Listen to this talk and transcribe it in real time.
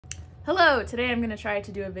Hello! Today I'm going to try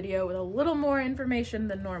to do a video with a little more information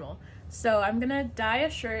than normal. So I'm going to dye a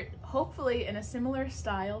shirt, hopefully in a similar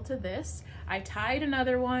style to this. I tied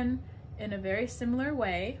another one in a very similar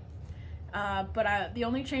way, but the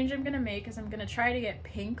only change I'm going to make is I'm going to try to get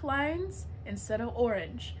pink lines instead of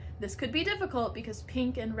orange. This could be difficult because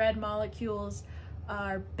pink and red molecules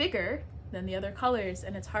are bigger than the other colors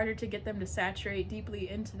and it's harder to get them to saturate deeply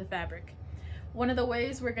into the fabric. One of the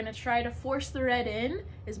ways we're going to try to force the red in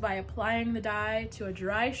is by applying the dye to a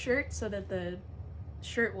dry shirt so that the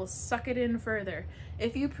shirt will suck it in further.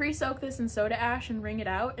 If you pre-soak this in soda ash and wring it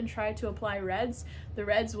out and try to apply reds, the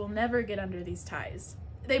reds will never get under these ties.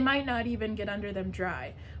 They might not even get under them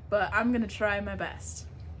dry, but I'm going to try my best.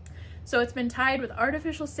 So it's been tied with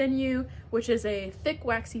artificial sinew, which is a thick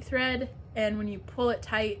waxy thread, and when you pull it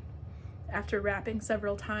tight after wrapping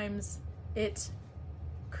several times, it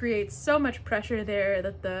creates so much pressure there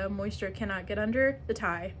that the moisture cannot get under the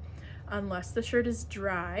tie unless the shirt is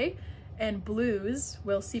dry, and blues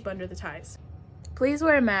will seep under the ties. Please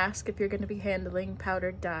wear a mask if you're going to be handling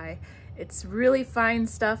powdered dye. It's really fine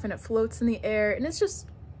stuff and it floats in the air and it's just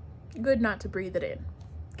good not to breathe it in.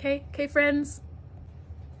 Okay, friends?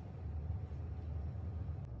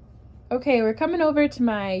 Okay, we're coming over to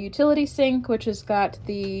my utility sink, which has got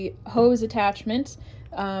the hose attachment.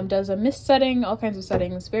 Does a mist setting, all kinds of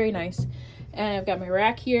settings, very nice. And I've got my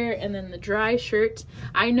rack here and then the dry shirt.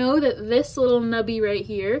 I know that this little nubby right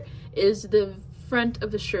here is the front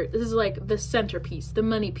of the shirt. This is like the centerpiece, the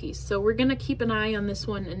money piece. So we're gonna keep an eye on this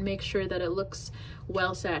one and make sure that it looks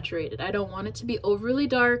well saturated. I don't want it to be overly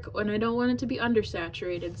dark and I don't want it to be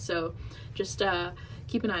undersaturated, so just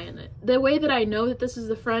keep an eye on it. The way that I know that this is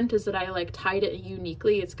the front is that I like tied it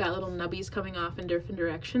uniquely. It's got little nubbies coming off in different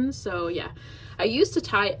directions. So yeah, I used to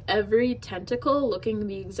tie every tentacle looking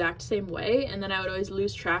the exact same way, and then I would always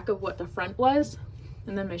lose track of what the front was,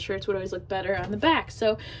 and then my shirts would always look better on the back.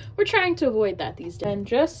 So we're trying to avoid that these days. And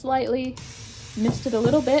just slightly mist it a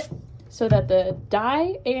little bit so that the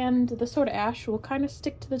dye and the soda ash will kind of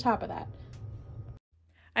stick to the top of that.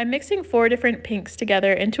 I'm mixing 4 different pinks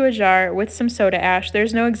together into a jar with some soda ash.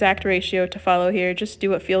 There's no exact ratio to follow here, just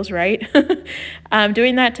do what feels right. I'm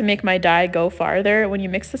doing that to make my dye go farther. When you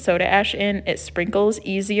mix the soda ash in, it sprinkles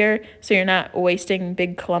easier, so you're not wasting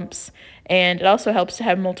big clumps. And it also helps to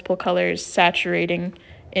have multiple colors saturating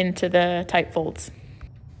into the tight folds.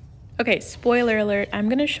 Okay, spoiler alert, I'm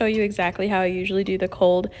going to show you exactly how I usually do the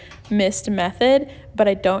cold mist method, but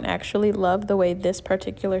I don't actually love the way this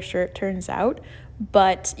particular shirt turns out.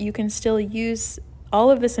 But you can still use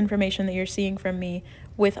all of this information that you're seeing from me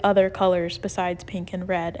with other colors besides pink and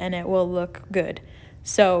red, and it will look good.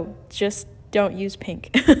 So just don't use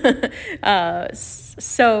pink.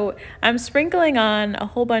 So I'm sprinkling on a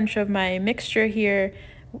whole bunch of my mixture here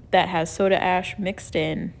that has soda ash mixed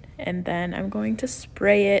in, and then I'm going to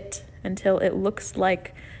spray it until it looks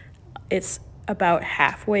like it's about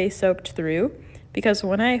halfway soaked through. Because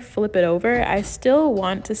when I flip it over, I still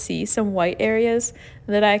want to see some white areas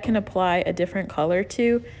that I can apply a different color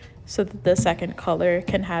to, so that the second color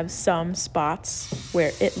can have some spots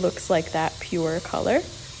where it looks like that pure color.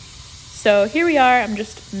 So here we are, I'm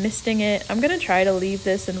just misting it. I'm gonna try to leave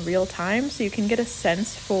this in real time so you can get a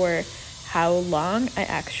sense for how long I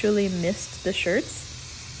actually mist the shirts.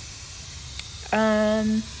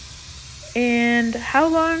 And how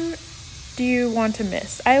long do you want to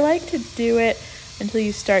mist? I like to do it until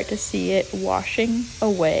you start to see it washing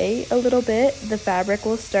away a little bit. The fabric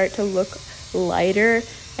will start to look lighter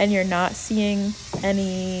and you're not seeing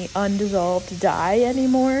any undissolved dye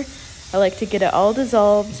anymore. I like to get it all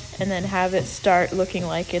dissolved and then have it start looking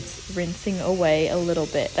like it's rinsing away a little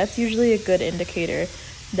bit. That's usually a good indicator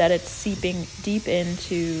that it's seeping deep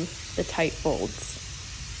into the tight folds.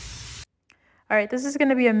 All right, this is going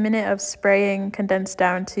to be a minute of spraying condensed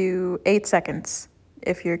down to 8 seconds.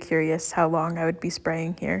 If you're curious how long I would be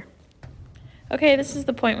spraying here. Okay, this is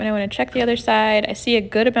the point when I want to check the other side. I see a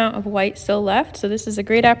good amount of white still left, so this is a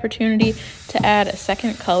great opportunity to add a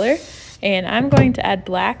second color. And I'm going to add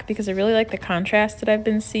black because I really like the contrast that I've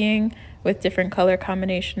been seeing with different color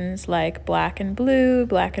combinations like black and blue,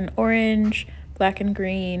 black and orange, black and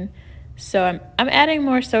green. So I'm adding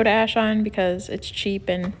more soda ash on because it's cheap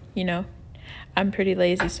and, you know, I'm pretty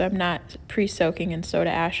lazy, so I'm not pre-soaking in soda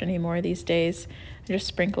ash anymore these days. I just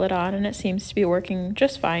sprinkle it on and it seems to be working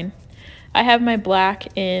just fine. I have my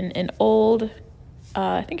black in an old,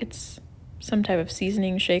 I think it's some type of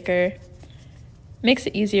seasoning shaker. Makes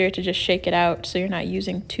it easier to just shake it out so you're not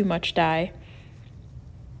using too much dye.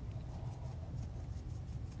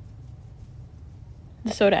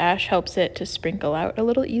 The soda ash helps it to sprinkle out a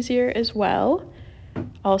little easier as well.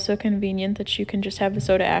 Also convenient that you can just have the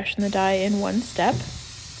soda ash and the dye in one step.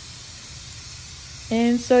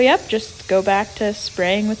 And so, yep, just go back to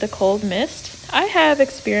spraying with the cold mist. I have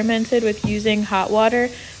experimented with using hot water,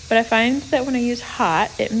 but I find that when I use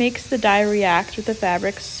hot, it makes the dye react with the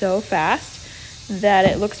fabric so fast that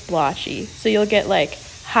it looks blotchy. So you'll get like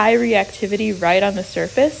high reactivity right on the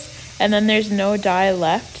surface, and then there's no dye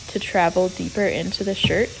left to travel deeper into the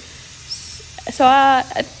shirt. So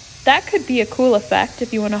that could be a cool effect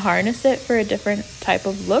if you want to harness it for a different type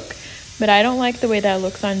of look, but I don't like the way that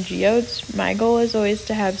looks on geodes. My goal is always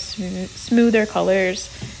to have smoother colors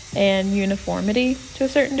and uniformity to a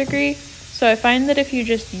certain degree. So I find that if you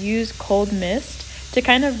just use cold mist to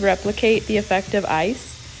kind of replicate the effect of ice,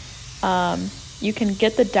 you can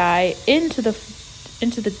get the dye into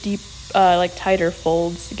the deep, like tighter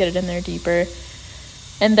folds, get it in there deeper.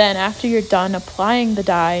 And then after you're done applying the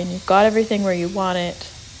dye and you've got everything where you want it,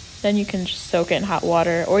 then you can just soak it in hot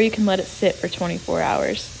water, or you can let it sit for 24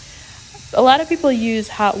 hours. A lot of people use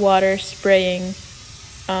hot water spraying,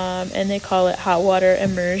 and they call it hot water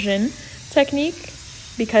immersion technique,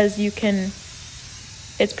 because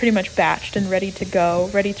it's pretty much batched and ready to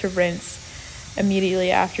go, ready to rinse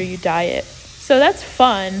immediately after you dye it. So that's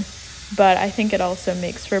fun, but I think it also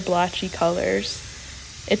makes for blotchy colors.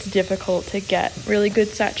 It's difficult to get really good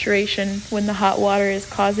saturation when the hot water is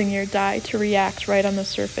causing your dye to react right on the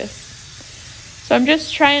surface. So I'm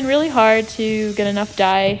just trying really hard to get enough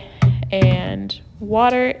dye and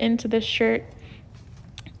water into this shirt.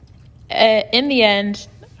 In the end,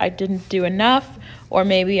 I didn't do enough, or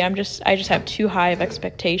maybe I just have too high of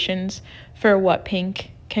expectations for what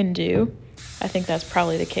pink can do. I think that's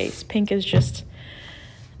probably the case. Pink is just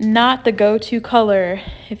not the go-to color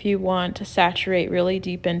if you want to saturate really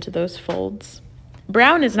deep into those folds.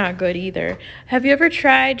 Brown is not good either. Have you ever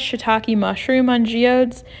tried shiitake mushroom on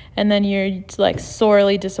geodes and then you're like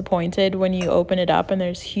sorely disappointed when you open it up and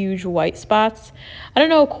there's huge white spots? I don't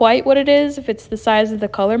know quite what it is, if it's the size of the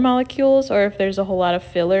color molecules or if there's a whole lot of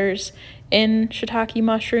fillers in shiitake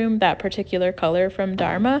mushroom, that particular color from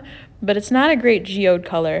Dharma, but it's not a great geode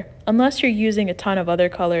color unless you're using a ton of other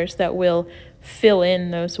colors that will fill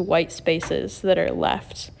in those white spaces that are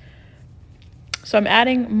left. So I'm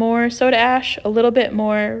adding more soda ash, a little bit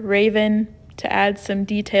more Raven to add some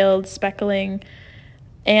detailed speckling.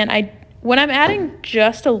 And when I'm adding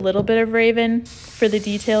just a little bit of Raven for the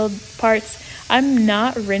detailed parts, I'm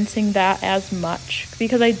not rinsing that as much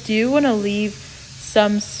because I do want to leave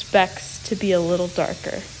some specks to be a little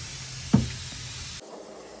darker.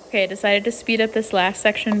 Okay, I decided to speed up this last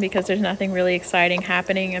section because there's nothing really exciting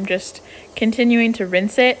happening. I'm just continuing to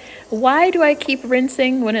rinse it. Why do I keep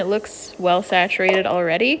rinsing when it looks well saturated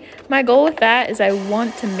already? My goal with that is I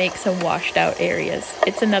want to make some washed out areas.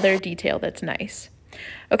 It's another detail that's nice.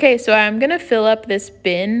 Okay, so I'm gonna fill up this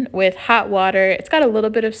bin with hot water. It's got a little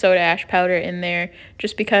bit of soda ash powder in there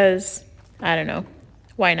just because, I don't know,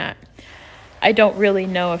 why not? I don't really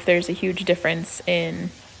know if there's a huge difference in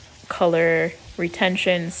color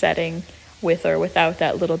retention setting with or without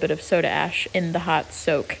that little bit of soda ash in the hot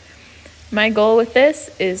soak. My goal with this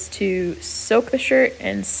is to soak the shirt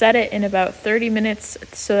and set it in about 30 minutes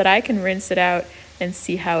so that I can rinse it out and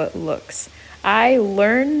see how it looks. I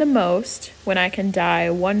learn the most when I can dye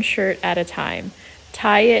one shirt at a time.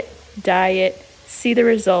 Tie it, dye it, see the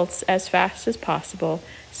results as fast as possible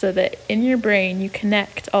so that in your brain you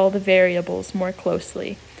connect all the variables more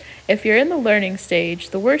closely. If you're in the learning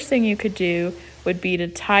stage, the worst thing you could do would be to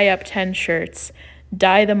tie up 10 shirts,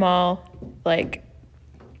 dye them all like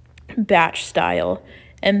batch style,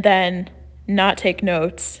 and then not take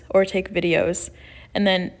notes or take videos. And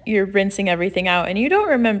then you're rinsing everything out and you don't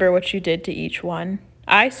remember what you did to each one.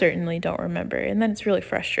 I certainly don't remember, and then it's really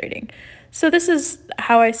frustrating. So this is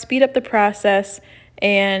how I speed up the process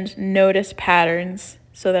and notice patterns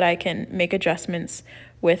so that I can make adjustments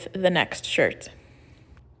with the next shirt.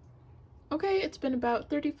 Okay, it's been about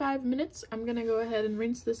 35 minutes. I'm gonna go ahead and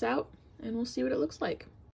rinse this out and we'll see what it looks like.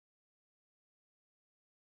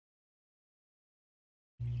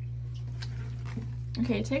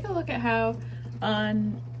 Okay, take a look at how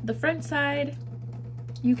on the front side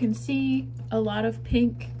you can see a lot of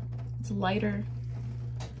pink. It's lighter.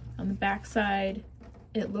 On the back side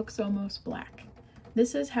it looks almost black.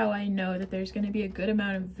 This is how I know that there's going to be a good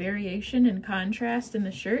amount of variation and contrast in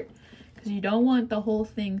the shirt, because you don't want the whole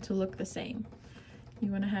thing to look the same. You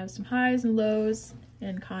want to have some highs and lows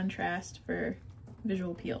and contrast for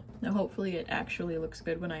visual appeal. Now hopefully it actually looks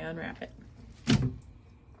good when I unwrap it.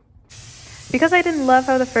 Because I didn't love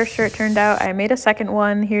how the first shirt turned out, I made a second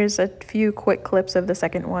one. Here's a few quick clips of the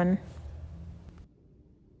second one.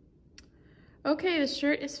 Okay, the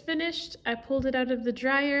shirt is finished. I pulled it out of the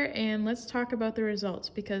dryer and let's talk about the results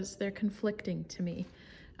because they're conflicting to me.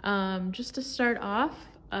 Just to start off,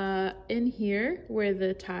 in here where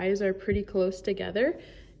the ties are pretty close together,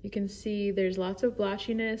 you can see there's lots of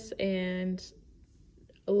blotchiness and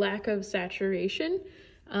a lack of saturation.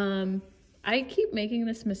 I keep making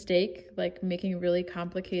this mistake, like making really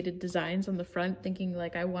complicated designs on the front, thinking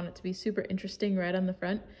like I want it to be super interesting right on the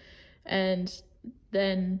front, and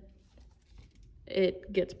then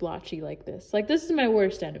it gets blotchy like this. Like this is my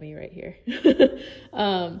worst enemy right here.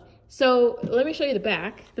 So let me show you the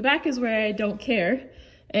back. The back is where I don't care,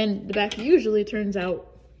 and the back usually turns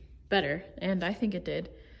out better, and I think it did.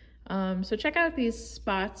 So check out these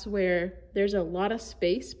spots where there's a lot of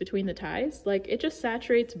space between the ties. Like it just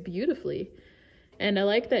saturates beautifully, and I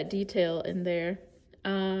like that detail in there.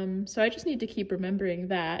 So I just need to keep remembering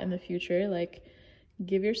that in the future, like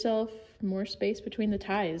give yourself more space between the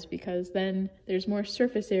ties, because then there's more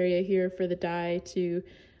surface area here for the dye to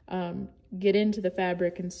get into the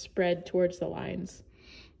fabric and spread towards the lines.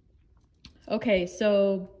 Okay,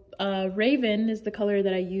 so Raven is the color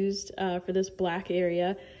that I used for this black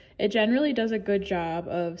area. It generally does a good job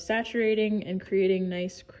of saturating and creating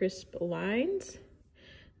nice crisp lines.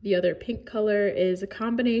 The other pink color is a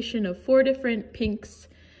combination of 4 different pinks,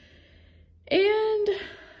 and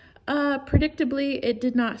predictably it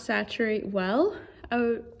did not saturate well.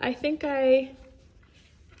 I think I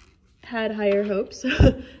had higher hopes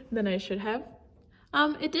than I should have.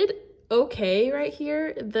 It did okay right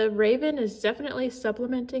here. The Raven is definitely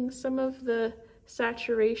supplementing some of the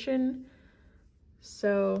saturation.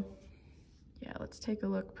 So yeah, let's take a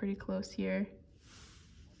look pretty close here.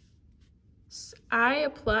 I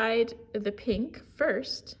applied the pink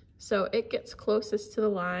first, so it gets closest to the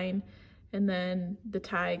line, and then the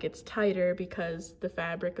tie gets tighter because the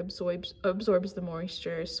fabric absorbs the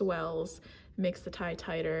moisture, swells, makes the tie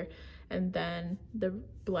tighter, and then the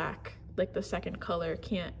black, like the second color,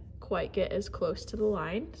 can't quite get as close to the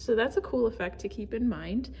line. So that's a cool effect to keep in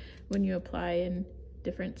mind when you apply in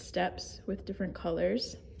different steps with different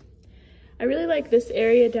colors. I really like this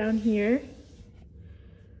area down here.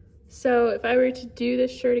 So if I were to do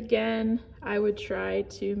this shirt again, I would try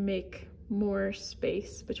to make more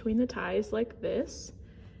space between the ties like this.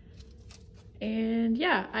 And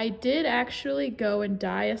yeah, I did actually go and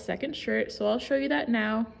dye a second shirt, so I'll show you that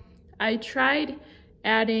now. I tried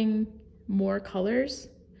adding more colors,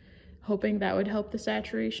 hoping that would help the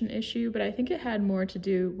saturation issue, but I think it had more to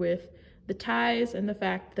do with the ties and the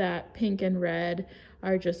fact that pink and red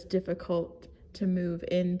are just difficult to move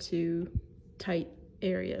into tight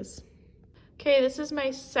areas. Okay, this is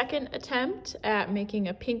my second attempt at making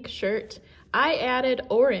a pink shirt. I added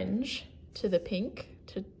orange to the pink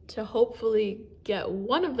to hopefully get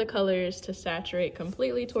one of the colors to saturate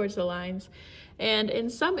completely towards the lines. And in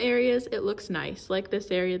some areas it looks nice, like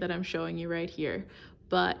this area that I'm showing you right here.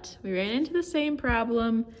 But we ran into the same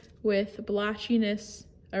problem with blotchiness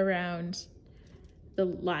around the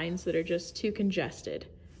lines that are just too congested.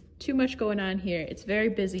 Too much going on here. It's very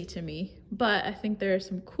busy to me, but I think there are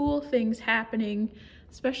some cool things happening,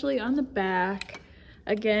 especially on the back.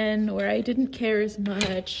 Again, where I didn't care as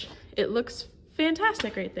much. It looks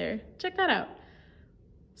fantastic right there. Check that out.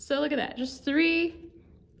 So look at that, just 3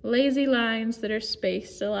 lazy lines that are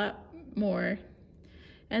spaced a lot more,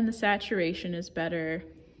 and the saturation is better.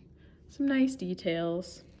 Some nice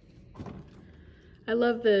details. I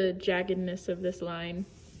love the jaggedness of this line.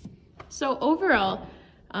 So overall,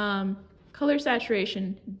 color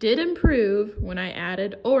saturation did improve when I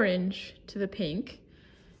added orange to the pink.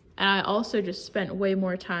 And I also just spent way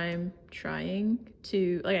more time trying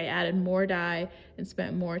to, like I added more dye and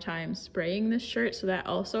spent more time spraying this shirt, so that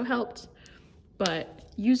also helped.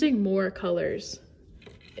 But using more colors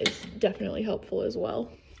is definitely helpful as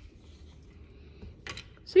well.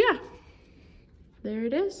 So yeah, there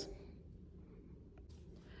it is.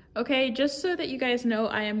 Okay, just so that you guys know,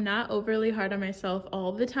 I am not overly hard on myself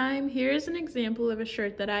all the time. Here's an example of a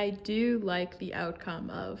shirt that I do like the outcome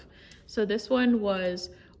of. So this one was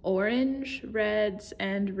orange, reds,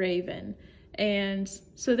 and raven. And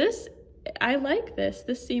so this, I like this.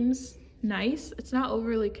 This seems nice. It's not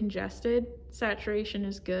overly congested. Saturation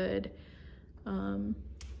is good.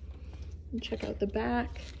 Check out the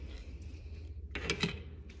back.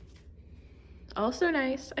 Also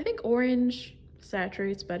nice. I think orange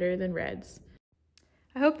saturates better than reds.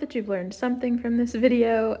 I hope that you've learned something from this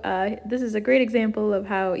video. This is a great example of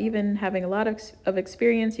how even having a lot of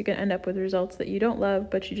experience, you can end up with results that you don't love,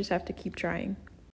 but you just have to keep trying.